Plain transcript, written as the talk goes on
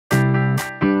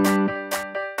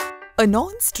A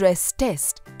non-stress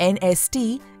test,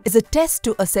 NST, is a test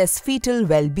to assess fetal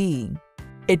well-being.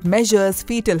 It measures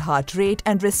fetal heart rate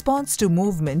and response to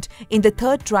movement in the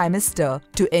third trimester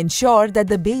to ensure that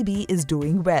the baby is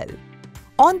doing well.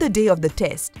 On the day of the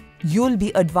test, you'll be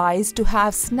advised to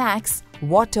have snacks,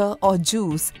 water or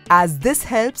juice, as this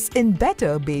helps in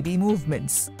better baby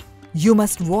movements. You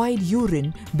must void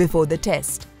urine before the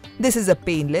test. This is a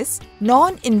painless,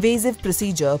 non-invasive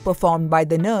procedure performed by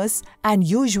the nurse and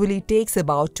usually takes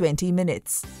about 20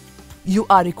 minutes. You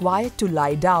are required to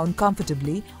lie down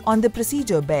comfortably on the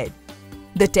procedure bed.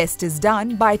 The test is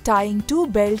done by tying 2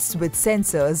 belts with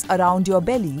sensors around your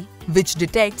belly, which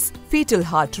detects fetal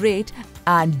heart rate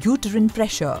and uterine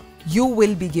pressure. You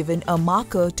will be given a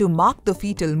marker to mark the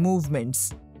fetal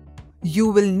movements. You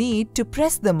will need to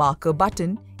press the marker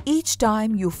button each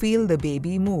time you feel the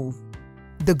baby move.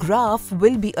 The graph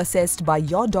will be assessed by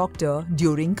your doctor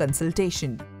during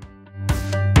consultation.